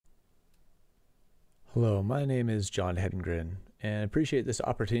Hello, my name is John Hedengren, and I appreciate this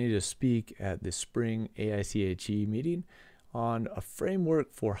opportunity to speak at the spring AICHE meeting on a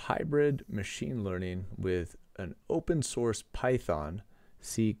framework for hybrid machine learning with an open source Python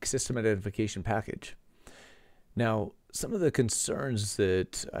Seeq system identification package. Now, some of the concerns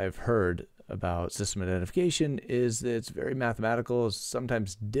that I've heard about system identification is that it's very mathematical, it's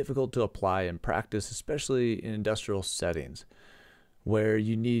sometimes difficult to apply in practice, especially in industrial settings, where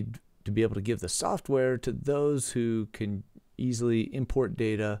you need to be able to give the software to those who can easily import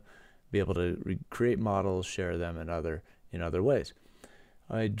data, be able to create models, share them in other ways.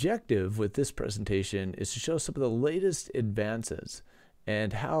 My objective with this presentation is to show some of the latest advances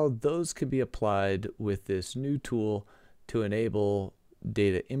and how those can be applied with this new tool to enable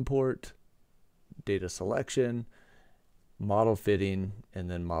data import, data selection, model fitting,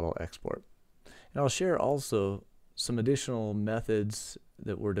 and then model export. And I'll share also some additional methods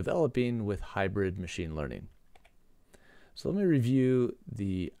that we're developing with hybrid machine learning. So let me review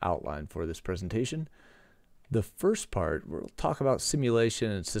the outline for this presentation. The first part, we'll talk about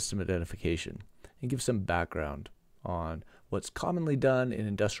simulation and system identification and give some background on what's commonly done in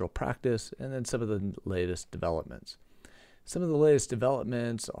industrial practice and then some of the latest developments. Some of the latest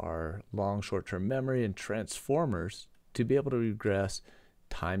developments are long short-term memory and transformers to be able to regress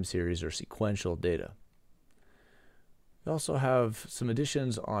time series or sequential data. We also have some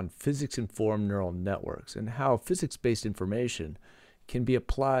additions on physics-informed neural networks and how physics-based information can be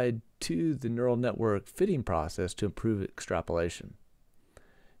applied to the neural network fitting process to improve extrapolation.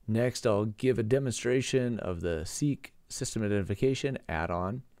 Next, I'll give a demonstration of the Seeq system identification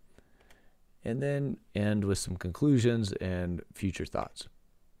add-on, and then end with some conclusions and future thoughts.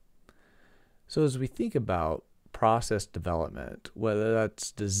 So as we think about process development, whether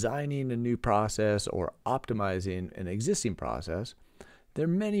that's designing a new process or optimizing an existing process, there are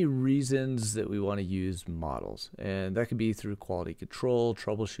many reasons that we want to use models, and that could be through quality control,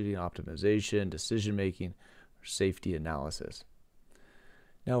 troubleshooting, optimization, decision making, or safety analysis.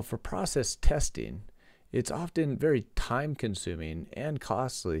 Now, for process testing, it's often very time consuming and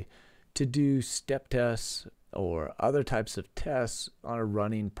costly to do step tests or other types of tests on a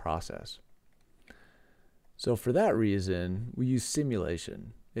running process. So for that reason, we use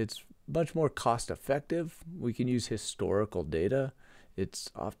simulation. It's much more cost effective. We can use historical data.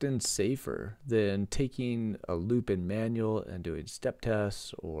 It's often safer than taking a loop in manual and doing step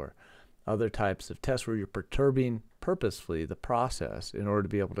tests or other types of tests where you're perturbing purposefully the process in order to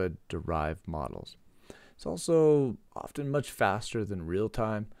be able to derive models. It's also often much faster than real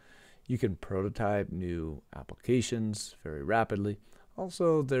time. You can prototype new applications very rapidly.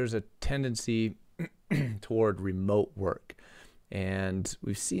 Also, there's a tendency toward remote work, and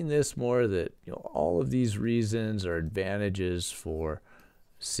we've seen this more that all of these reasons are advantages for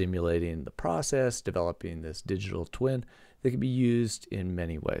simulating the process, developing this digital twin that can be used in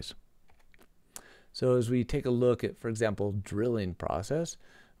many ways. So as we take a look at, for example, drilling process,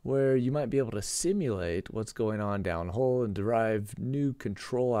 where you might be able to simulate what's going on downhole and derive new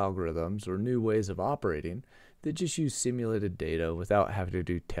control algorithms or new ways of operating that just use simulated data without having to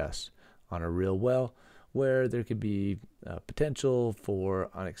do tests on a real well, where there could be potential for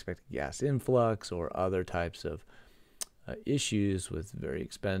unexpected gas influx or other types of issues with very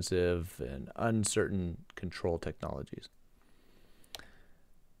expensive and uncertain control technologies.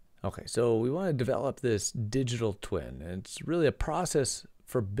 Okay, so we want to develop this digital twin, and it's really a process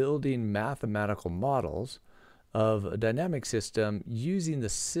for building mathematical models of a dynamic system using the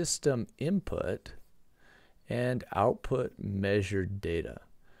system input and output measured data.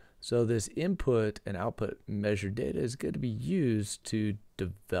 So this input and output measured data is going to be used to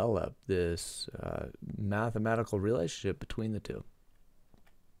develop this mathematical relationship between the two.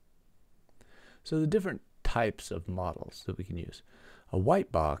 So the different types of models that we can use. A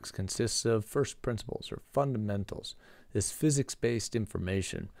white box consists of first principles or fundamentals, this physics-based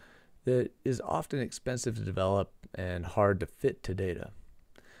information that is often expensive to develop and hard to fit to data.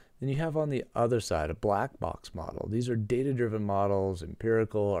 Then you have on the other side a black box model. These are data-driven models,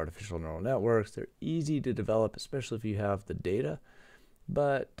 empirical, artificial neural networks. They're easy to develop, especially if you have the data,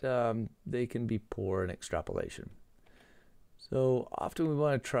 but they can be poor in extrapolation. So often we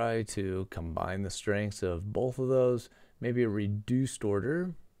want to try to combine the strengths of both of those, maybe a reduced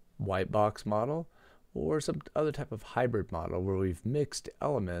order white box model or some other type of hybrid model where we've mixed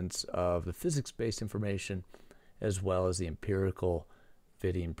elements of the physics-based information as well as the empirical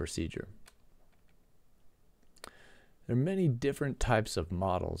fitting procedure. There are many different types of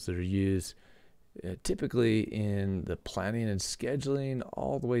models that are used typically in the planning and scheduling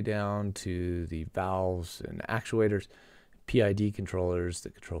all the way down to the valves and actuators. PID controllers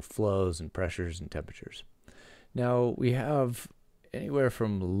that control flows and pressures and temperatures. Now we have anywhere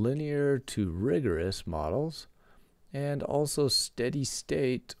from linear to rigorous models, and also steady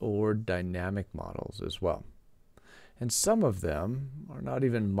state or dynamic models as well. And some of them are not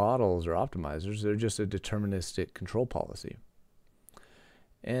even models or optimizers, they're just a deterministic control policy.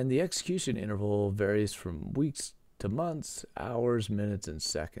 And the execution interval varies from weeks to months, hours, minutes, and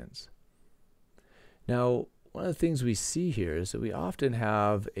seconds. Now, one of the things we see here is that we often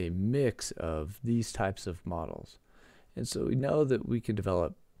have a mix of these types of models. And so we know that we can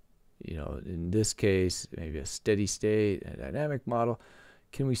develop, in this case, maybe a steady state and a dynamic model.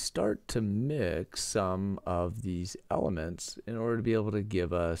 Can we start to mix some of these elements in order to be able to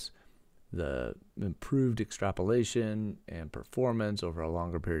give us the improved extrapolation and performance over a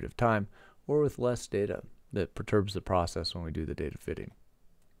longer period of time, or with less data that perturbs the process when we do the data fitting?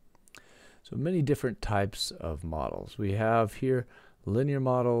 So many different types of models. We have here linear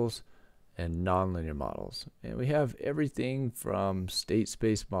models and nonlinear models. And we have everything from state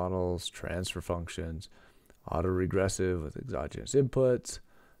space models, transfer functions, autoregressive with exogenous inputs,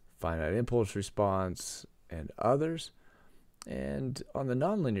 finite impulse response, and others. And on the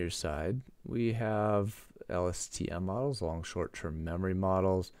nonlinear side, we have LSTM models, long short-term memory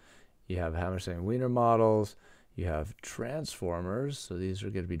models. You have Hammerstein-Wiener models. You have transformers, so these are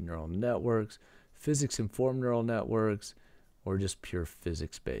going to be neural networks, physics-informed neural networks, or just pure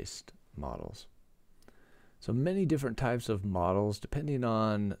physics-based models. So many different types of models depending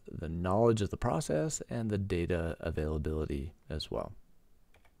on the knowledge of the process and the data availability as well.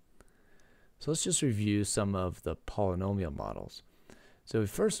 So let's just review some of the polynomial models. So we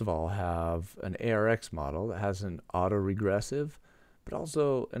first of all have an ARIMAX model that has an autoregressive, but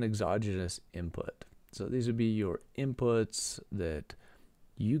also an exogenous input. So these would be your inputs that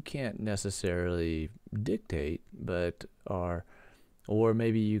you can't necessarily dictate, but are, or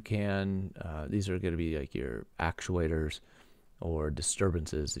maybe you can, these are going to be like your actuators or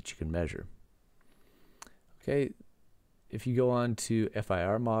disturbances that you can measure. Okay, if you go on to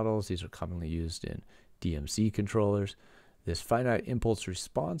FIR models, these are commonly used in DMC controllers. This finite impulse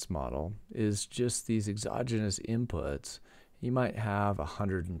response model is just these exogenous inputs. You might have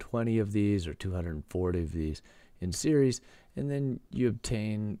 120 of these or 240 of these in series, and then you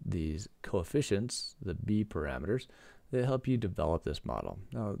obtain these coefficients, the B parameters, that help you develop this model.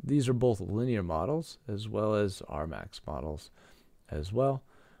 Now, these are both linear models as well as ARIMAX models as well,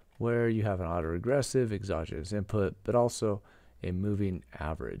 where you have an autoregressive exogenous input, but also a moving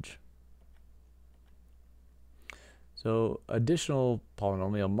average. So additional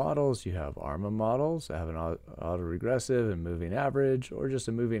polynomial models, you have ARMA models that have an autoregressive and moving average, or just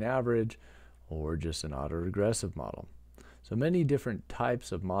a moving average, or just an autoregressive model. So many different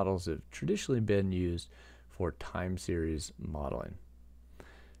types of models have traditionally been used for time series modeling.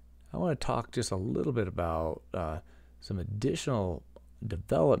 I want to talk just a little bit about some additional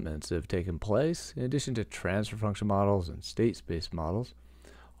developments that have taken place in addition to transfer function models and state space models.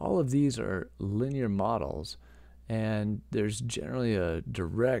 All of these are linear models, and there's generally a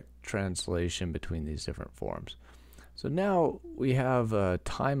direct translation between these different forms. So now we have a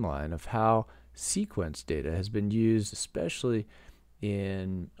timeline of how sequence data has been used, especially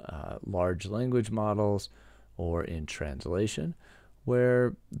in large language models or in translation,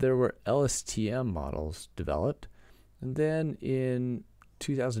 where there were LSTM models developed. And then in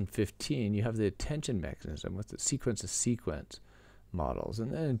 2015, you have the attention mechanism with the sequence-to-sequence models.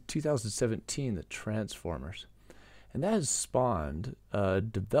 And then in 2017, the transformers. And that has spawned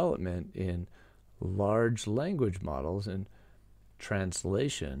development in large language models and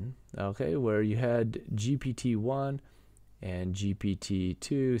translation, okay, where you had GPT-1 and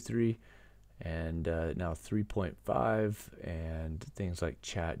GPT-2, 3, and now 3.5, and things like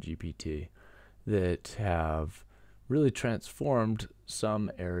ChatGPT that have really transformed some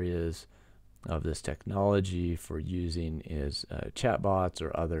areas of this technology for using as chatbots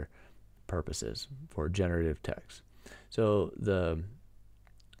or other purposes for generative text. So the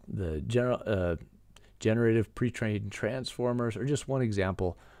generative pre-trained transformers are just one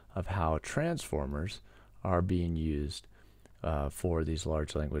example of how transformers are being used for these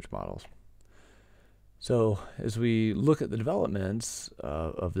large language models. So as we look at the developments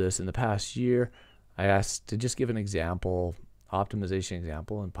of this in the past year, I asked to just give an example, optimization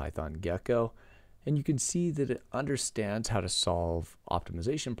example in Python Gekko, and you can see that it understands how to solve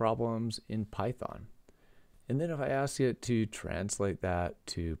optimization problems in Python. And then if I ask it to translate that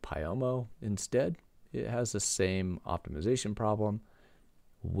to Pyomo instead, it has the same optimization problem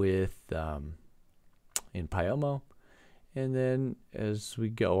with in Pyomo. And then as we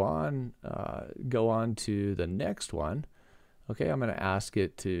go on to the next one, Okay, I'm going to ask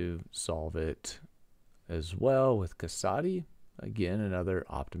it to solve it as well with Cassati, again, another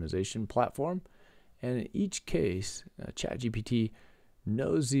optimization platform. And in each case, ChatGPT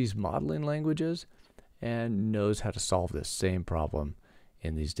knows these modeling languages and knows how to solve this same problem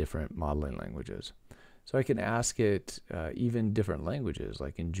in these different modeling languages. So I can ask it even different languages,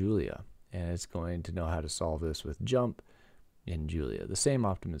 like in Julia, and it's going to know how to solve this with jump in Julia, the same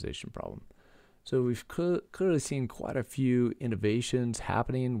optimization problem. So we've clearly seen quite a few innovations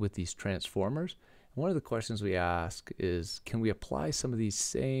happening with these transformers. And one of the questions we ask is, can we apply some of these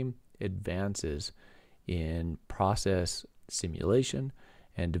same advances in process simulation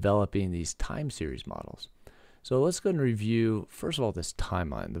and developing these time series models? So let's go and review, first of all, this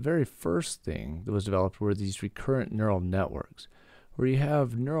timeline. The very first thing that was developed were these recurrent neural networks, where you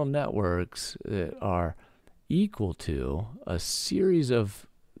have neural networks that are equal to a series of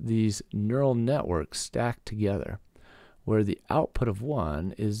these neural networks stacked together, where the output of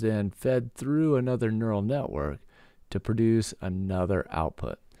one is then fed through another neural network to produce another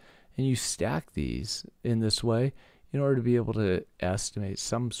output. And you stack these in this way in order to be able to estimate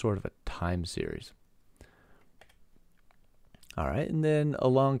some sort of a time series. All right, and then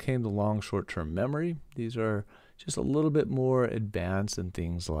along came the long short-term memory. These are just a little bit more advanced than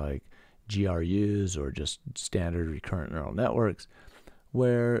things like GRUs or just standard recurrent neural networks,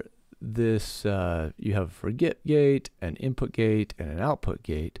 where this you have a forget gate, an input gate, and an output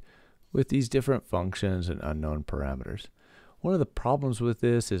gate with these different functions and unknown parameters. One of the problems with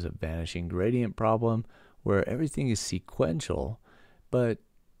this is a vanishing gradient problem, where everything is sequential, but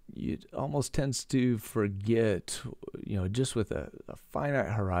it almost tends to forget, just with a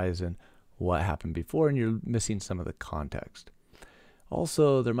finite horizon, what happened before, and you're missing some of the context.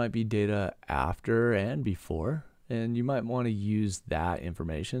 Also, there might be data after and before, and you might want to use that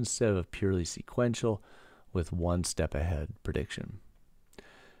information instead of purely sequential with one step ahead prediction.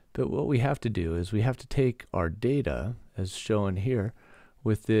 But what we have to do is we have to take our data, as shown here,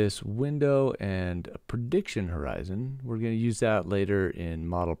 with this window and a prediction horizon. We're going to use that later in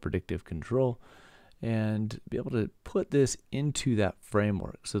model predictive control, and be able to put this into that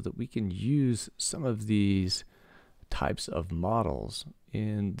framework so that we can use some of these types of models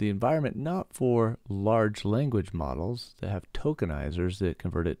in the environment, not for large language models that have tokenizers that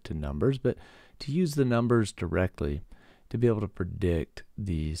convert it to numbers, but to use the numbers directly to be able to predict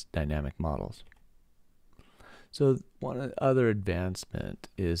these dynamic models. So one other advancement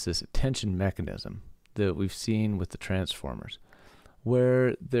is this attention mechanism that we've seen with the transformers,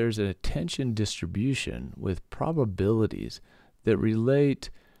 where there's an attention distribution with probabilities that relate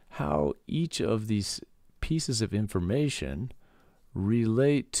how each of these pieces of information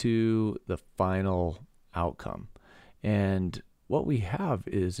relate to the final outcome. And what we have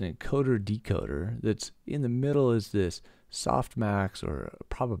is an encoder-decoder that's in the middle is this softmax or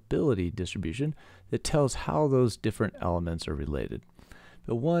probability distribution that tells how those different elements are related.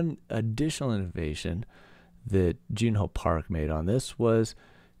 But one additional innovation that Junho Park made on this was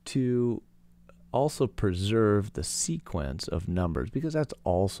to also preserve the sequence of numbers, because that's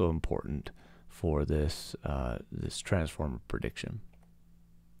also important for this this transformer prediction.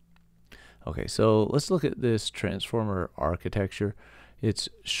 Okay, so let's look at this transformer architecture. It's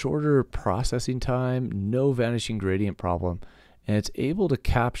shorter processing time, no vanishing gradient problem, and it's able to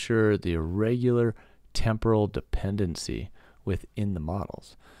capture the irregular temporal dependency within the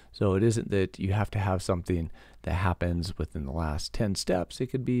models. So it isn't that you have to have something that happens within the last 10 steps. It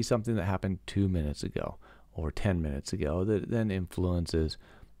could be something that happened 2 minutes ago or 10 minutes ago that then influences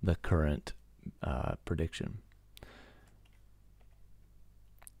the current prediction.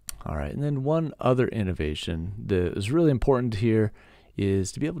 All right, and then one other innovation that is really important here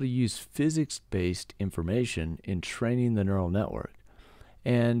is to be able to use physics-based information in training the neural network.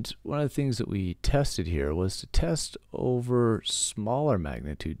 And one of the things that we tested here was to test over smaller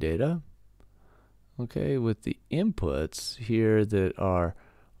magnitude data, okay, with the inputs here that are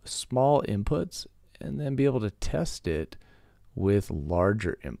small inputs, and then be able to test it with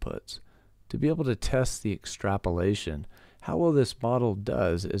larger inputs to be able to test the extrapolation. How well this model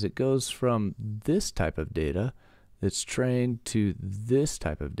does as it goes from this type of data that's trained to this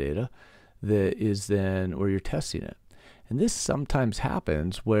type of data that is then where you're testing it. And this sometimes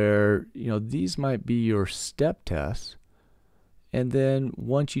happens where, these might be your step tests, and then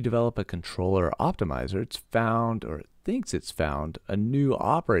once you develop a controller or optimizer, it's found, or it thinks it's found, a new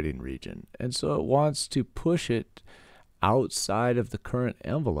operating region. And so it wants to push it outside of the current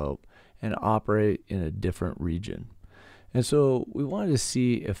envelope and operate in a different region. And so we wanted to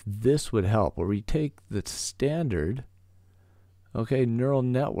see if this would help, where we take the standard, neural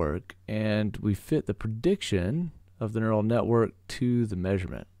network, and we fit the prediction of the neural network to the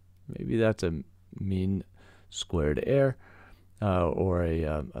measurement. Maybe that's a mean squared error or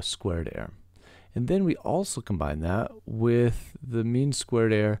a squared error. And then we also combine that with the mean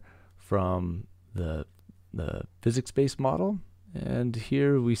squared error from the physics-based model. And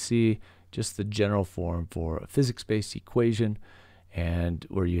here we see just the general form for a physics-based equation, and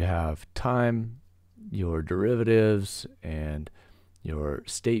where you have time, your derivatives, and your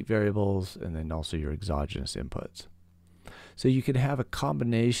state variables, and then also your exogenous inputs. So you can have a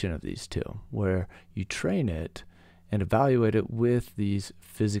combination of these two, where you train it and evaluate it with these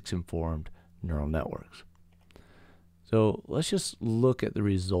physics-informed neural networks. So let's just look at the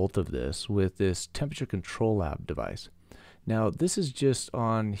result of this with this temperature control lab device. Now this is just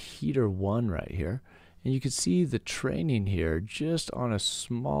on heater 1 right here, and you can see the training here just on a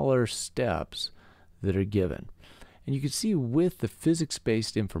smaller steps that are given. And you can see with the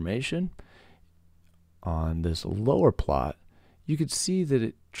physics-based information on this lower plot, you can see that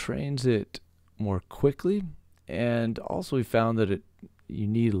it trains it more quickly, and also we found that you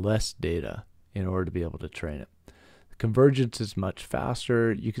need less data in order to be able to train it. The convergence is much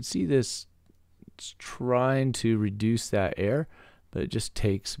faster. You can see this, it's trying to reduce that error, but it just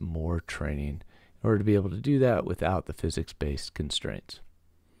takes more training in order to be able to do that without the physics-based constraints.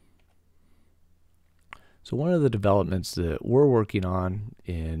 So one of the developments that we're working on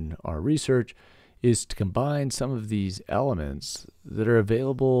in our research is to combine some of these elements that are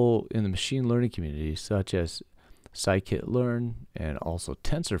available in the machine learning community, such as scikit-learn and also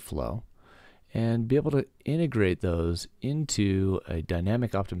TensorFlow, and be able to integrate those into a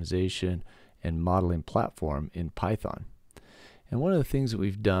dynamic optimization and modeling platform in Python. And one of the things that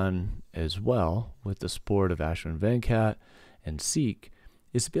we've done as well with the support of Ashwin Venkat and Seeq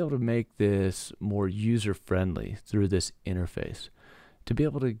is to be able to make this more user-friendly through this interface, to be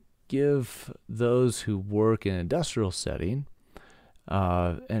able to give those who work in an industrial setting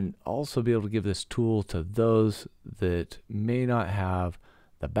and also be able to give this tool to those that may not have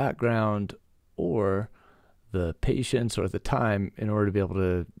the background or the patience or the time in order to be able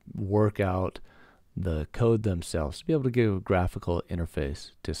to work out the code themselves, to be able to give a graphical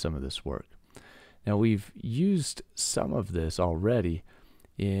interface to some of this work. Now we've used some of this already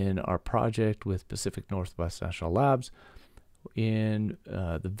in our project with Pacific Northwest National Labs in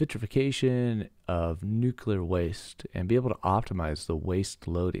the vitrification of nuclear waste and be able to optimize the waste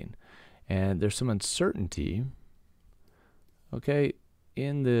loading. And there's some uncertainty, okay,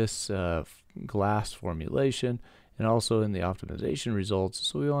 in this glass formulation and also in the optimization results.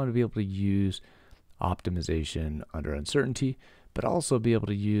 So we want to be able to use optimization under uncertainty, but also be able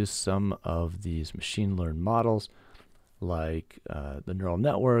to use some of these machine learned models like the neural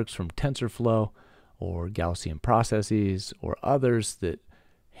networks from TensorFlow or Gaussian processes or others that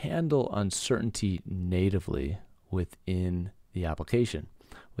handle uncertainty natively within the application,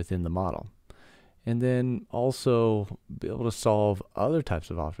 within the model. And then also be able to solve other types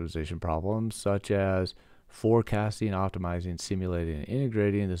of optimization problems such as forecasting, optimizing, simulating, and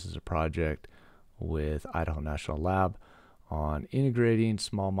integrating. This is a project with Idaho National Lab on integrating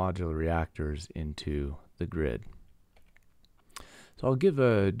small modular reactors into the grid. So I'll give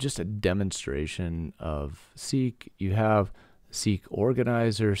just a demonstration of Seeq. You have Seeq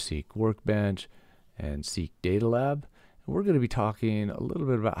Organizer, Seeq Workbench, and Seeq Data Lab. And we're going to be talking a little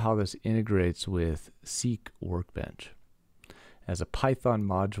bit about how this integrates with Seeq Workbench as a Python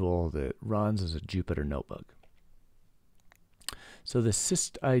module that runs as a Jupyter notebook. So the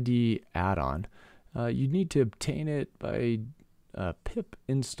SysID add-on, you need to obtain it by pip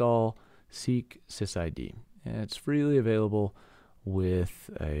install Seeq SysID. And it's freely available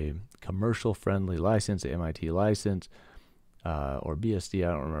with a commercial-friendly license, MIT license, or BSD, I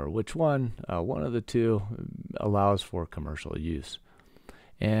don't remember which one. One of the two allows for commercial use.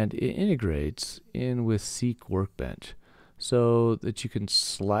 And it integrates in with Seeq Workbench so that you can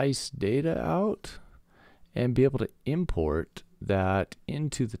slice data out and be able to import that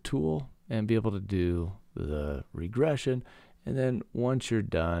into the tool and be able to do the regression. And then once you're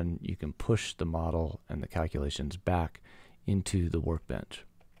done, you can push the model and the calculations back into the workbench.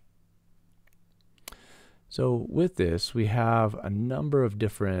 So with this, we have a number of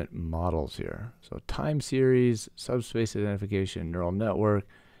different models here. So time series, subspace identification, neural network,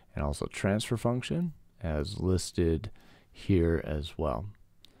 and also transfer function as listed here as well.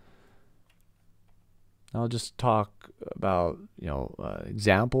 I'll just talk about,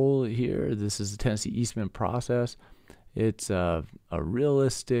 example here. This is the Tennessee Eastman process. It's a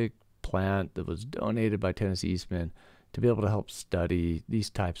realistic plant that was donated by Tennessee Eastman to be able to help study these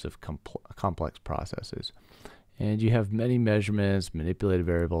types of complex processes. And you have many measurements, manipulated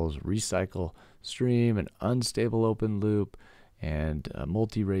variables, recycle stream, an unstable open loop, and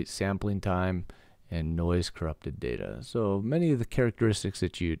multi-rate sampling time, and noise corrupted data. So many of the characteristics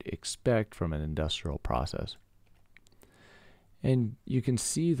that you'd expect from an industrial process. And you can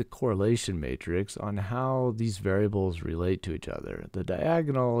see the correlation matrix on how these variables relate to each other. The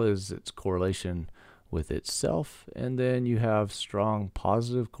diagonal is its correlation with itself, and then you have strong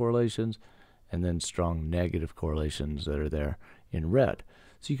positive correlations and then strong negative correlations that are there in red.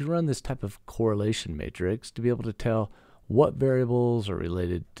 So you can run this type of correlation matrix to be able to tell what variables are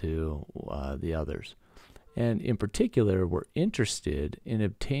related to the others. And in particular, we're interested in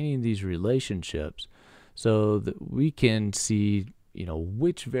obtaining these relationships so that we can see,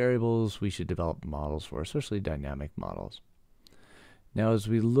 which variables we should develop models for, especially dynamic models. Now, as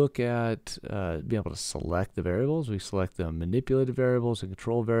we look at being able to select the variables, we select the manipulated variables and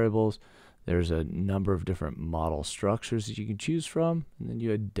control variables. There's a number of different model structures that you can choose from, and then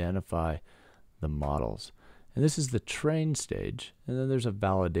you identify the models. And this is the train stage, and then there's a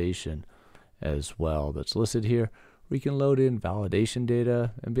validation as well that's listed here. We can load in validation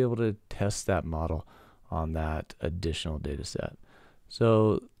data and be able to test that model on that additional data set.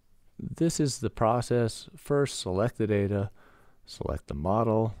 So this is the process. First, select the data, select the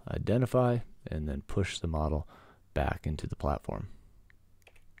model, identify, and then push the model back into the platform.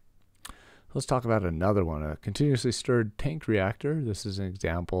 Let's talk about another one, a continuously stirred tank reactor. This is an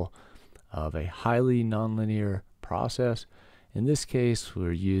example of a highly nonlinear process. In this case,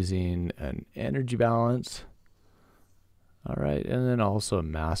 we're using an energy balance, all right, and then also a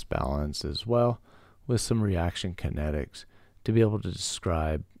mass balance as well, with some reaction kinetics to be able to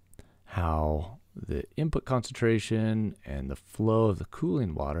describe how the input concentration and the flow of the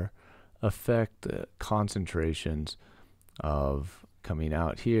cooling water affect the concentrations of coming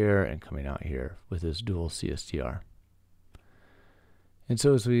out here and coming out here with this dual CSTR. And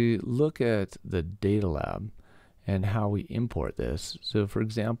so as we look at the data lab and how we import this, so for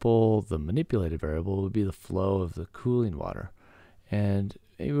example, the manipulated variable would be the flow of the cooling water. And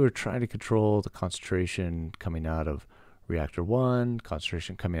maybe we're trying to control the concentration coming out of reactor 1,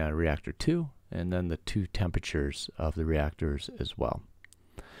 concentration coming out of reactor 2, and then the two temperatures of the reactors as well.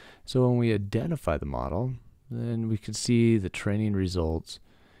 So when we identify the model, then we can see the training results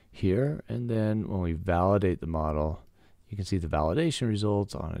here, and then when we validate the model, you can see the validation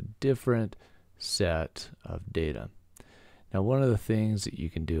results on a different set of data. Now, one of the things that you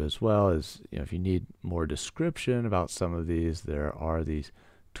can do as well is, if you need more description about some of these, there are these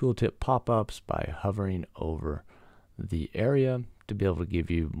tooltip pop-ups by hovering over the area to be able to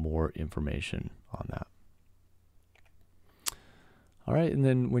give you more information on that. All right, and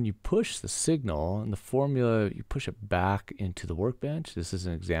then when you push the signal and the formula, you push it back into the workbench. This is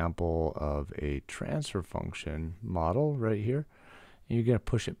an example of a transfer function model right here. And you're going to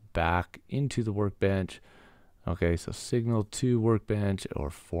push it back into the workbench. Okay, so signal to workbench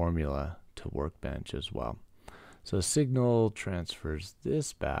or formula to workbench as well. So the signal transfers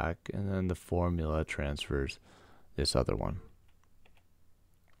this back, and then the formula transfers this other one.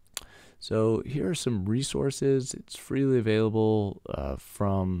 So here are some resources. It's freely available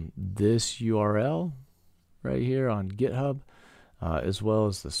from this URL right here on GitHub, as well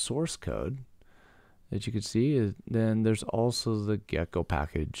as the source code that you can see. Then there's also the Gekko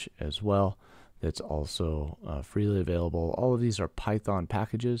package as well that's also freely available. All of these are Python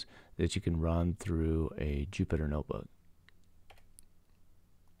packages that you can run through a Jupyter notebook.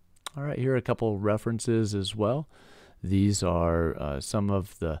 All right, here are a couple references as well. These are some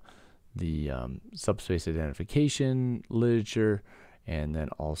of the subspace identification literature, and then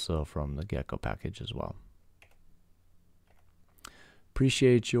also from the Gekko package as well.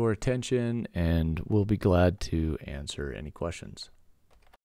 Appreciate your attention, and we'll be glad to answer any questions.